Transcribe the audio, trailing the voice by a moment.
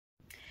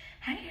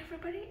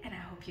everybody, and I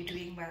hope you're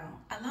doing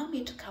well. Allow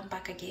me to come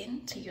back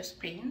again to your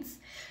screens,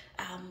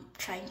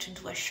 trying to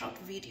do a short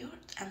video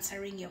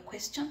answering your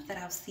questions that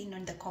I've seen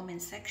in the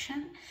comment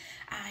section.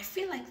 I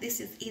feel like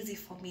this is easy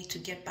for me to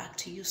get back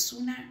to you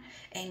sooner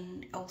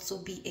and also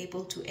be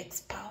able to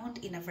expound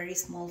in a very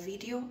small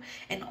video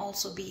and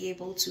also be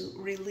able to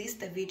release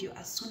the video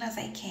as soon as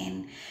I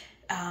can.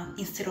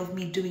 Instead of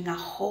me doing a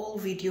whole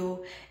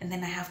video and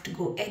then I have to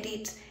go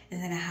edit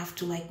and then I have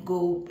to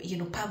go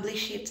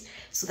publish it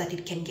so that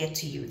it can get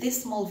to you.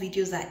 These small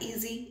videos are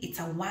easy. It's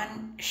a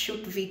one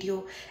shoot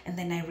video and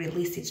then I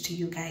release it to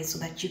you guys so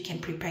that you can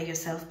prepare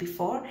yourself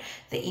before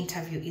the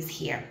interview is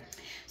here.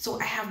 So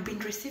I have been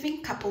receiving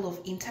a couple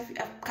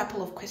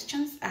of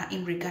questions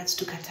in regards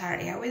to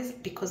Qatar Airways,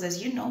 because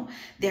as you know,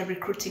 they're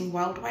recruiting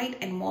worldwide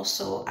and more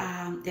so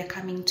they're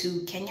coming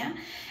to Kenya.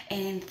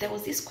 And there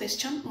was this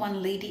question,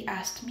 one lady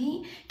asked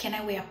me, can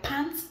I wear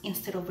pants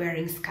instead of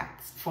wearing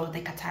skirts for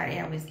the Qatar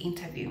Airways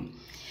interview?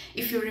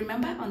 If you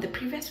remember on the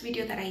previous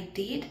video that I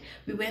did,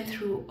 we went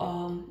through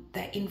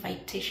the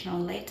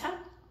invitational letter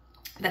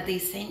that they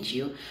send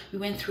you. We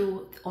went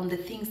through on the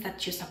things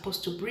that you're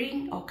supposed to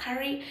bring or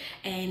carry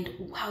and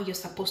how you're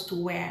supposed to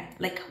wear,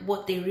 like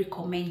what they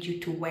recommend you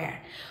to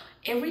wear.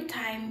 Every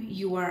time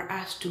you are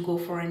asked to go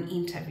for an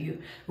interview,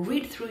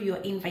 read through your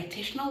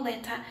invitational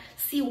letter,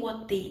 see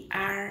what they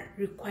are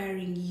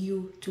requiring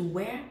you to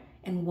wear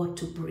and what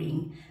to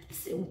bring.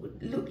 So,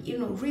 look,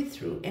 read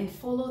through and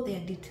follow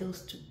their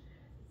details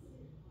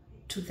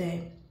to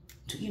the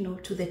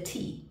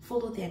T.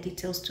 Follow their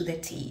details to the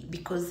T,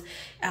 because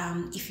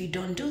if you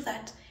don't do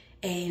that,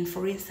 and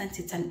for instance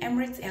it's an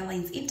Emirates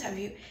Airlines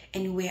interview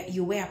and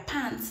you wear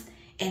pants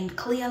and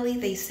clearly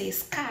they say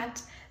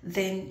skirt,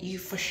 then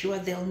for sure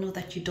they'll know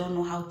that you don't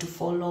know how to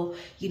follow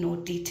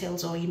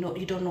details, or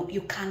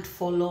you can't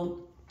follow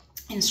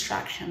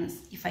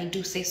instructions, if I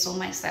do say so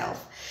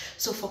myself.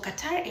 So for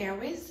Qatar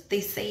Airways,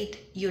 they said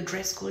your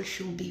dress code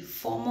should be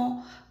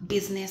formal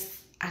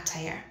business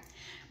attire.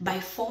 By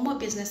formal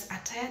business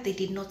attire, they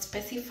did not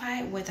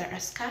specify whether a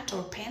skirt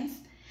or pants.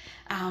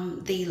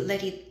 They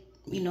let it,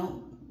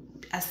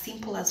 as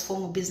simple as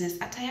formal business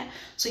attire.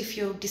 So if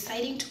you're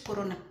deciding to put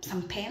on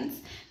some pants,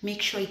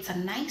 make sure it's a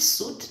nice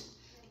suit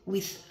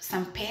with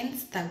some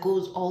pants that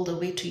goes all the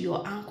way to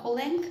your ankle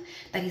length,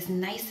 that is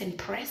nice and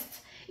pressed.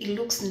 It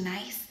looks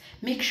nice.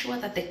 Make sure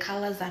that the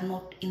colors are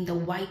not in the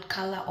white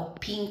color or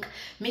pink.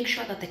 Make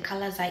sure that the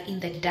colors are in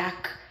the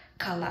dark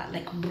color,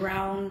 like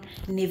brown,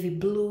 navy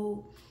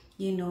blue,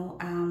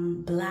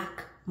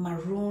 black,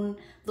 maroon,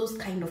 those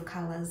kind of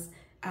colors.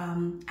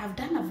 I've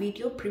done a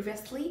video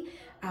previously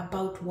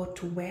about what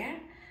to wear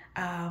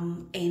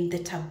and the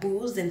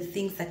taboos and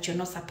things that you're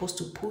not supposed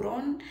to put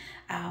on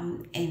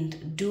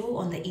and do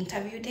on the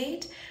interview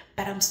date.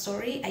 But I'm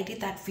sorry, I did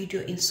that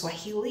video in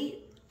Swahili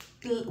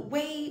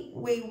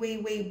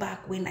way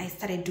back when I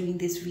started doing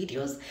these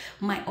videos.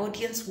 My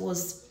audience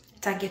was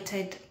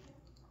targeted.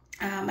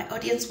 My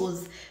audience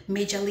was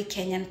majorly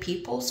Kenyan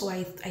people, so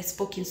I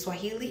spoke in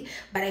Swahili,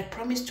 but I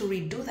promised to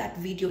redo that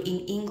video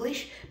in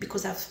English,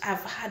 because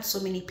I've had so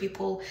many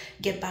people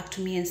get back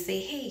to me and say,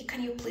 hey,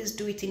 can you please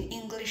do it in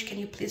English? Can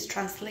you please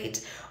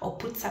translate or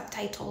put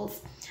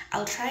subtitles?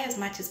 I'll try as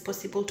much as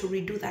possible to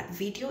redo that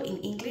video in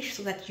English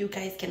so that you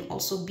guys can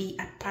also be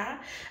at par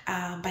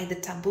by the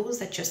taboos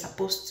that you're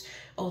supposed,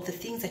 or the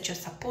things that you're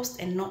supposed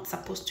and not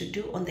supposed to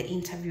do on the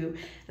interview,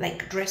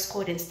 like dress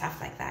code and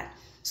stuff like that.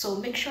 So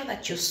make sure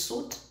that your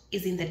suit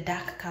is in the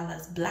dark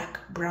colors, black,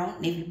 brown,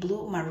 navy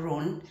blue,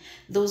 maroon.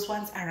 Those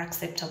ones are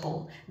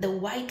acceptable. The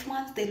white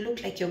ones, they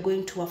look like you're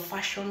going to a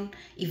fashion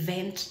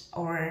event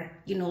or,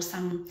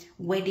 some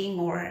wedding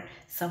or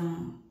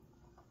some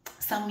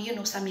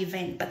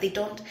event, but they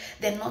don't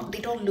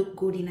look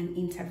good in an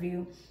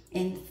interview.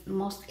 And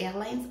most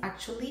airlines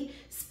actually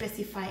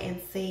specify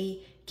and say,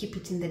 keep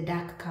it in the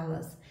dark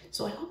colors.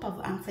 So I hope I've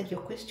answered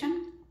your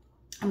question.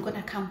 I'm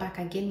gonna come back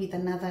again with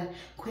another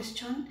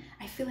question.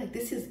 I feel like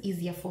this is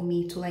easier for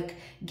me to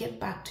get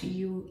back to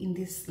you in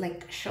these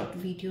short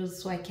videos,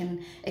 so I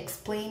can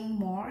explain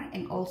more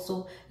and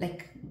also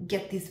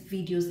get these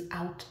videos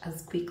out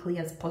as quickly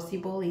as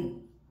possible.